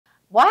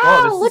Wow,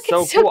 Oh, look,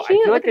 so it's so cool.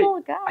 cute. I feel Look like at the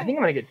little guy. I think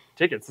I'm gonna get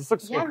tickets. This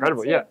looks Yeah,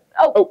 incredible. me too. Yeah.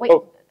 Oh, wait.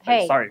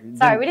 Hey. Sorry.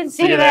 We didn't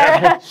see you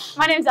there.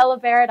 My name's Ella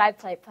Barrett. I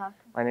play Puck.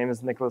 My name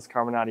is Nicholas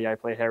Carminati. I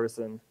play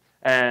Harrison.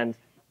 And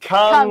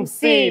come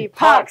see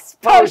Puck's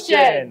Puck's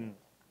Potion!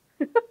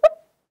 Potion!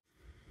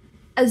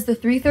 As the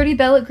 3:30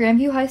 bell at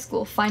Grandview High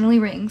School finally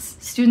rings,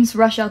 students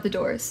rush out the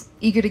doors,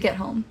 eager to get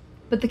home.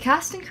 But the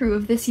cast and crew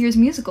of this year's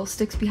musical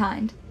sticks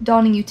behind,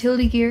 donning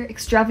utility gear,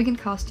 extravagant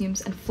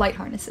costumes, and flight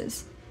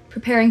harnesses,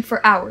 preparing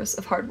for hours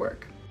of hard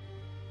work.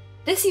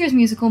 This year's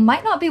musical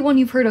might not be one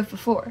you've heard of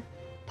before.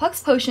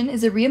 Puck's Potion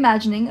is a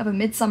reimagining of A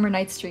Midsummer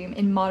Night's Dream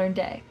in modern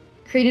day,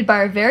 created by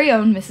our very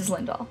own Mrs.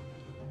 Lindhal.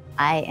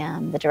 I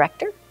am the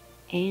director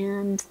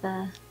and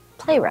the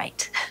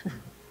playwright.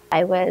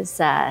 I was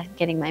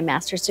getting my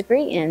master's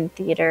degree in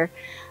theater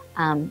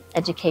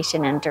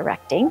education and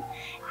directing,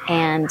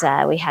 and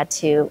we had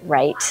to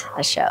write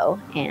a show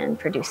and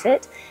produce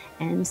it.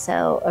 And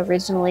so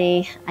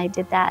originally I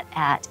did that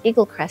at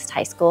Eagle Crest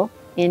High School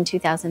in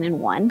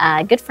 2001.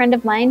 A good friend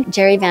of mine,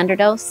 Jerry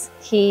Vanderdoes,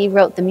 he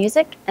wrote the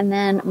music, and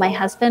then my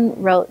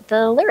husband wrote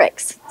the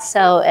lyrics.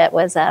 So it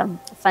was a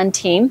fun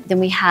team. Then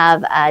we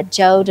have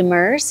Joe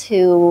Demers,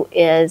 who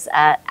is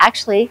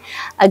actually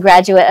a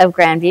graduate of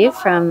Grandview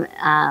from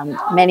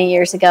many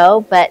years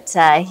ago, but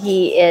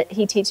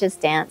he teaches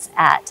dance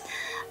at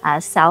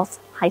South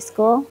High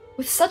School.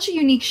 With such a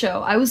unique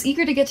show, I was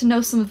eager to get to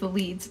know some of the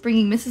leads,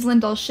 bringing Mrs.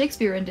 Lindall's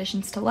Shakespeare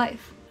renditions to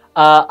life.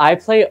 I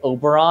play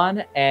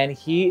Oberon, and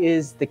he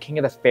is the king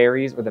of the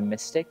fairies, or the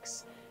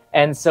mystics.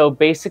 And so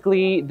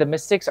basically, the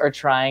mystics are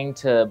trying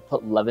to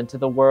put love into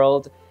the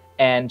world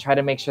and try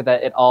to make sure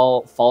that it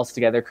all falls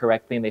together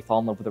correctly and they fall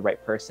in love with the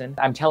right person.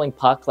 I'm telling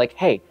Puck, like,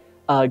 hey,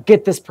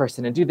 get this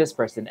person and do this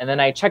person. And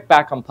then I check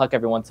back on Puck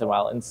every once in a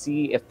while and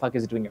see if Puck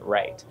is doing it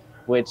right.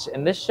 Which,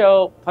 in this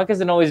show, Puck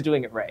isn't always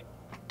doing it right.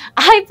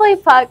 I play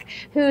Puck,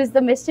 who's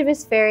the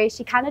mischievous fairy.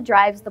 She kind of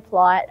drives the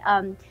plot.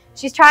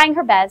 She's trying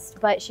her best,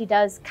 but she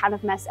does kind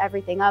of mess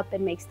everything up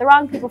and makes the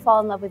wrong people fall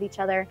in love with each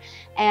other.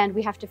 And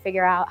we have to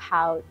figure out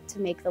how to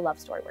make the love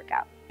story work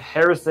out.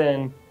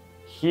 Harrison,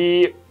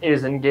 he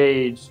is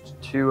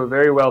engaged to a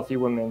very wealthy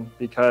woman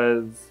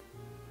because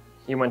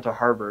he went to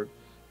Harvard.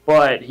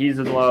 But he's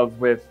in love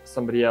with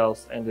somebody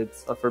else, and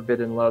it's a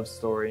forbidden love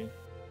story.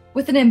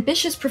 With an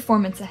ambitious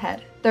performance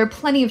ahead, there are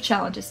plenty of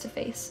challenges to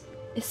face,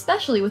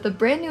 especially with a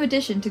brand new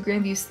addition to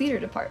Grandview's theater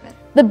department.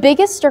 The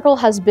biggest struggle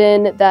has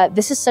been that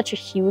this is such a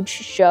huge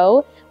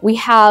show. We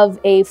have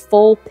a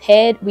full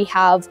pit, we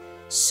have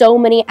so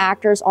many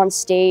actors on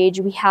stage,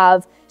 we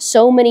have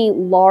so many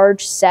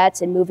large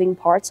sets and moving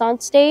parts on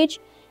stage,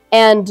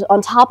 and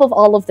on top of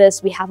all of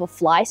this, we have a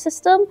fly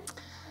system.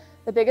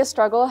 The biggest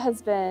struggle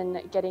has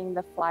been getting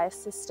the fly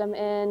system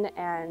in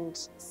and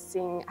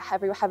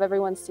have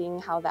everyone seeing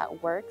how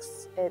that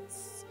works.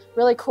 It's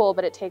really cool,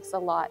 but it takes a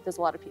lot, there's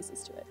a lot of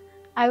pieces to it.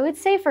 I would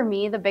say for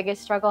me, the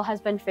biggest struggle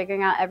has been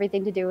figuring out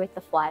everything to do with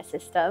the fly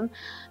system,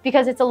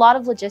 because it's a lot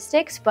of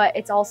logistics, but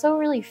it's also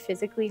really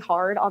physically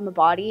hard on the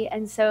body.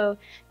 And so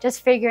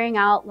just figuring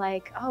out,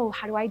 like, oh,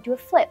 how do I do a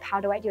flip?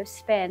 How do I do a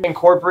spin?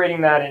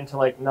 Incorporating that into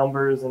like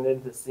numbers and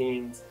into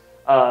scenes,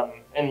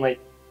 and like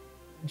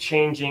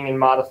changing and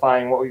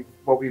modifying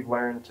what we've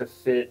learned to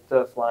fit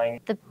the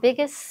flying. The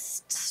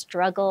biggest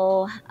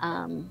struggle,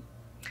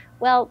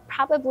 well,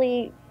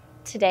 probably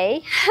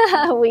today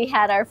we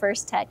had our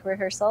first tech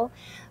rehearsal,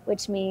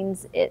 which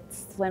means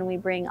it's when we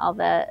bring all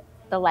the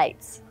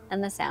lights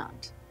and the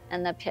sound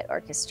and the pit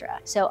orchestra.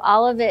 So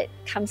all of it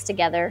comes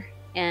together,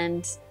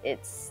 and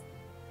it's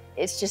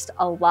just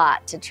a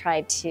lot to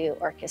try to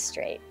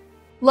orchestrate.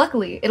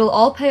 Luckily, it'll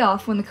all pay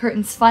off when the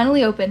curtains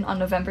finally open on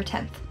November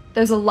 10th.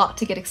 There's a lot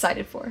to get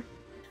excited for.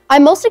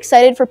 I'm most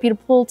excited for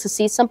people to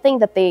see something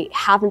that they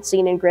haven't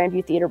seen in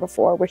Grandview Theater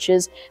before, which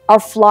is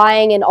our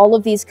flying and all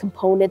of these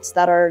components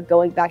that are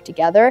going back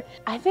together.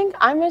 I think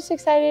I'm most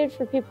excited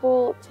for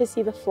people to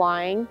see the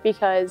flying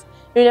because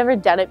we've never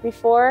done it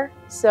before.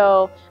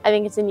 So I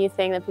think it's a new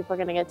thing that people are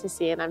going to get to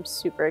see, and I'm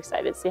super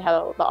excited to see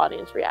how the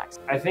audience reacts.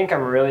 I think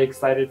I'm really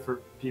excited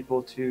for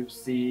people to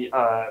see,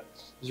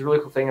 there's a really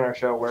cool thing in our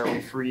show where we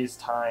freeze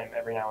time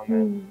every now and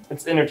then.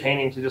 It's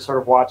entertaining to just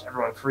sort of watch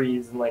everyone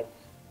freeze and like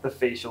the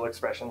facial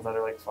expressions that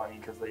are like funny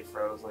because they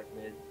froze like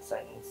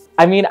mid-sentence.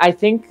 I mean, I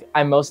think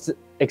I'm most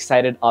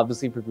excited,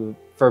 obviously,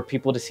 for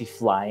people to see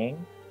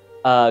flying,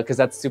 because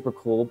that's super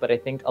cool. But I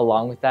think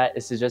along with that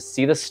is to just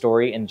see the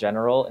story in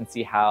general and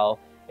see how,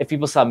 if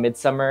people saw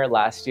Midsummer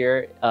last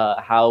year,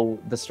 how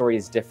the story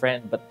is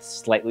different but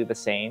slightly the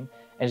same,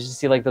 and just to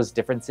see like those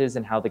differences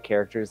and how the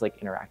characters like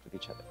interact with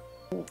each other.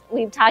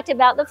 We've talked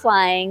about the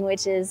flying,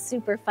 which is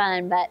super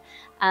fun, but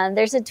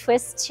there's a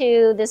twist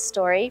to this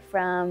story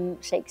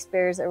from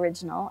Shakespeare's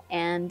original,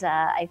 and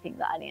I think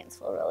the audience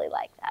will really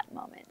like that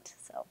moment.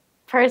 So,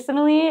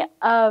 personally,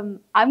 I'm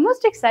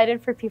most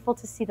excited for people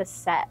to see the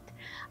set.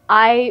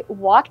 I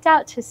walked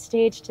out to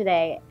stage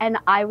today and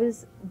I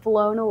was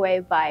blown away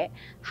by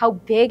how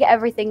big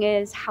everything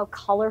is, how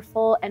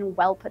colorful and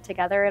well put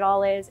together it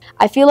all is.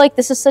 I feel like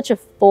this is such a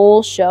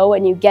full show,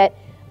 and you get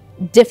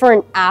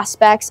different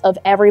aspects of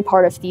every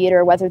part of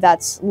theater, whether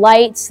that's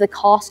lights, the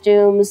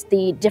costumes,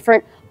 the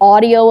different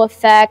audio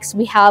effects.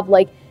 We have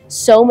like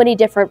so many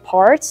different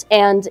parts,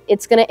 and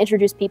it's going to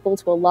introduce people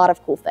to a lot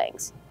of cool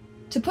things.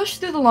 To push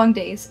through the long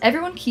days,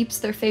 everyone keeps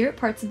their favorite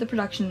parts of the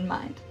production in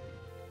mind.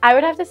 I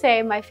would have to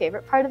say my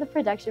favorite part of the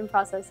production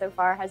process so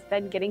far has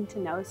been getting to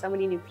know so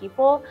many new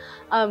people.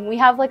 We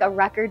have like a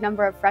record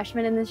number of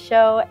freshmen in this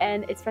show,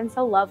 and it's been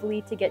so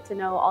lovely to get to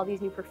know all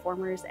these new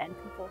performers and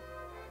people.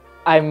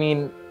 I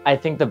mean, I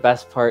think the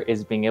best part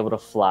is being able to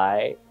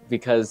fly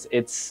because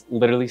it's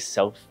literally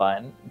so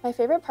fun. My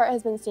favorite part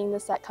has been seeing the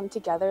set come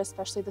together,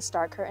 especially the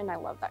star curtain. I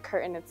love that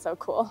curtain, it's so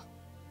cool.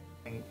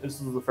 This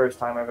is the first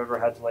time I've ever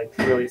had to like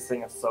really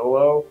sing a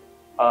solo,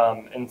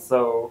 and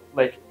so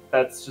like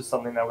that's just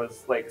something that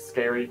was like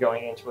scary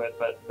going into it,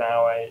 but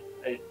now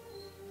I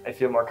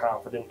feel more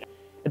confident.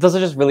 It's also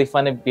just really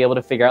fun to be able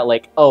to figure out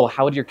like, oh,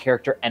 how would your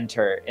character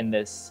enter in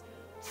this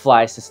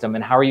fly system,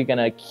 and how are you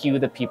gonna cue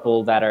the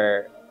people that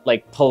are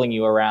like pulling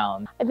you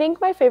around? I think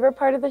my favorite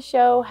part of the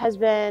show has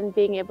been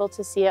being able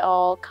to see it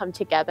all come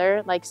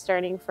together, like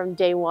starting from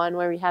day one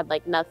where we had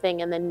like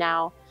nothing, and then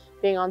now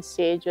being on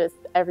stage with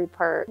every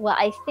part. Well,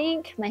 I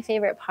think my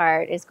favorite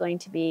part is going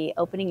to be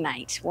opening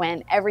night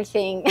when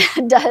everything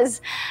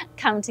does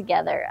come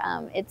together.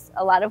 It's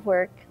a lot of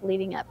work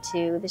leading up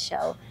to the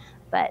show,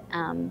 but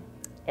I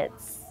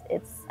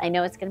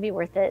know it's going to be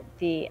worth it.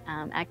 The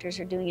actors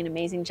are doing an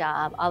amazing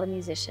job. All the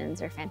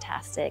musicians are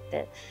fantastic.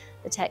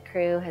 The tech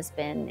crew has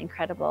been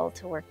incredible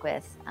to work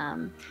with.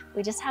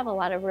 We just have a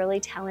lot of really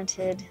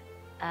talented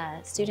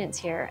students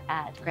here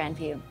at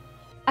Grandview.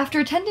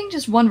 After attending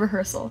just one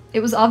rehearsal, it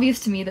was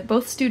obvious to me that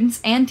both students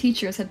and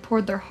teachers had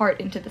poured their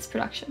heart into this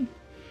production.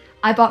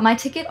 I bought my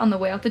ticket on the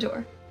way out the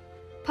door.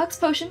 Puck's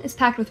Potion is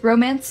packed with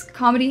romance,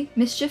 comedy,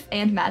 mischief,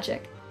 and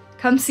magic.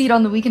 Come see it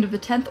on the weekend of the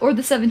 10th or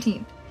the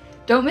 17th.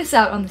 Don't miss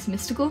out on this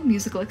mystical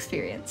musical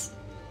experience.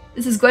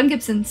 This is Gwen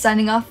Gibson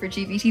signing off for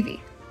GVTV.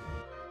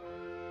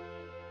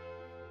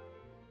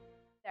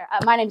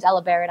 My name's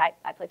Ella Barrett.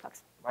 I play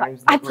Puck's. My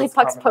name's I play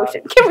Nicholas Puck's Kaminati.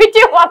 Potion. Can we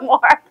do one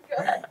more?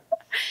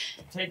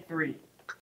 Take 3.